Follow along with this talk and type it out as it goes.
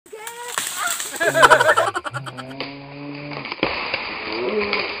Go.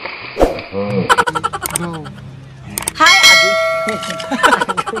 Hi,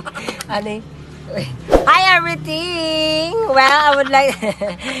 Adi. Hi, everything. Well, I would like.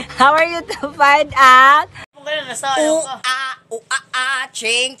 How are you to find out? Ooh ah,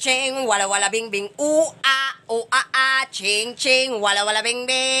 ching ching, wala wala bing bing. Ooh ah, ching ching, wala wala bing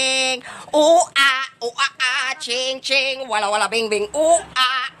bing. Ooh ah, ching ching, wala wala bing bing. Ooh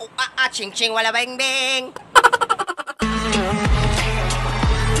ah, ching ching, wala bing bing.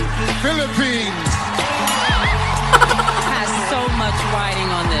 Philippines has so much riding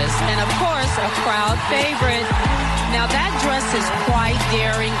on this, and of course a crowd favorite. Now that dress is quite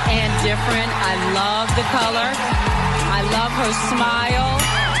daring and different. I love the color. I love her smile.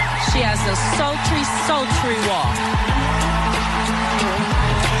 She has a sultry walk.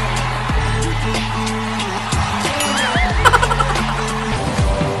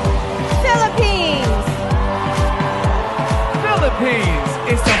 Philippines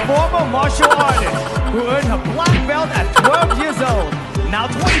is a former martial artist who earned her black belt at 12 years old, now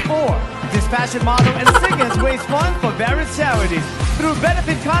 24. This fashion model and singer has raised funds for various charities through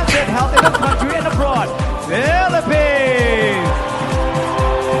benefit concerts held in the country and abroad. Philippines!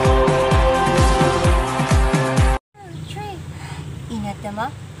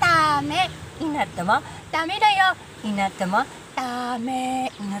 Inatama, tame. Inatama, tame da yo. Inatama, tame.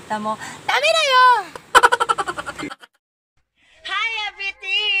 Inatama, tame da yo. Hi,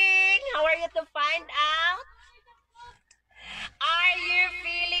 everything. How are you to find out? Are you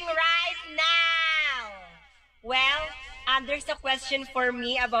feeling right now? Well, there's a question for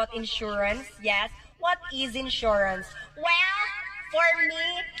me about insurance. Yes, what is insurance? Well, for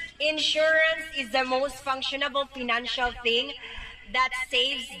me, insurance is the most functionable financial thing that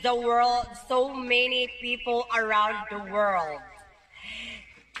saves the world, so many people around the world.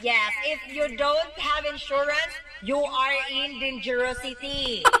 Yes, if you don't have insurance, you are in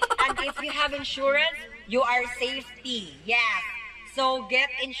dangerosity. And if you have insurance, you are safety. Yes. So get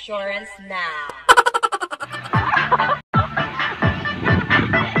insurance now.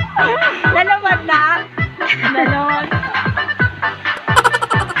 Nalawad na? Nalawad.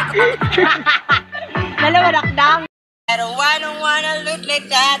 Nalawad akdang. I don't wanna look like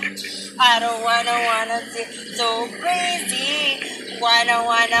that. I don't wanna see so crazy.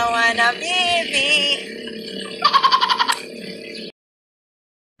 Wanna baby.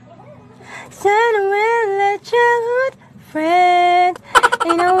 Son of a childhood friend.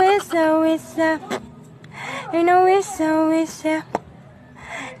 You know it's always you know it's always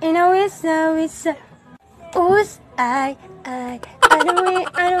you know it's always Oops, I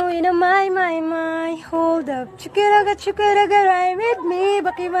don't my, hold up. Chukaraga, ride with me,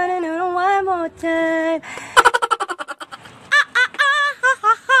 but keep on one more time.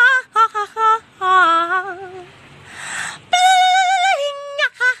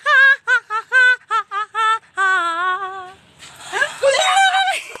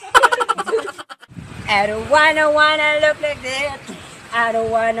 I don't wanna look like this. I don't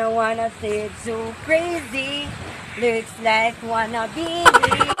wanna say it's so crazy. Looks like wanna be me.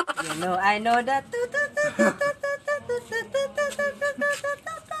 You know I know that.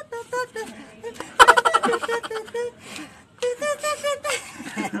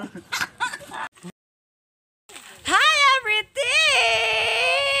 Hi, everything.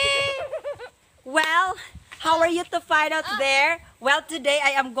 Well, how are you to find out there? Well, today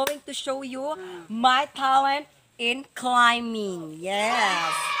I am going to show you my talent in climbing.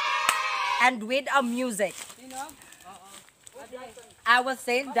 Yes. And with a music. I was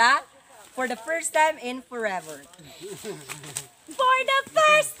saying that for the first time in forever. For the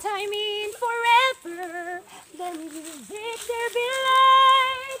first time in forever, the music there be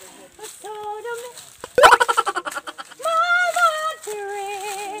light. So my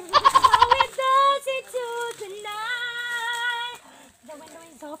wondering how it does it to the night. The window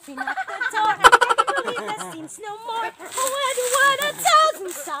is open at the door. I can't believe that seems no more. I wonder what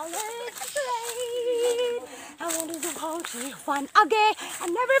 1,000 solid played. I wanted to hold you one again. I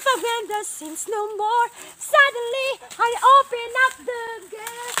never forget the scenes no more. Suddenly I open up the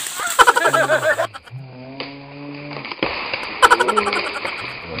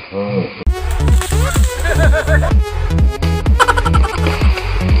gate.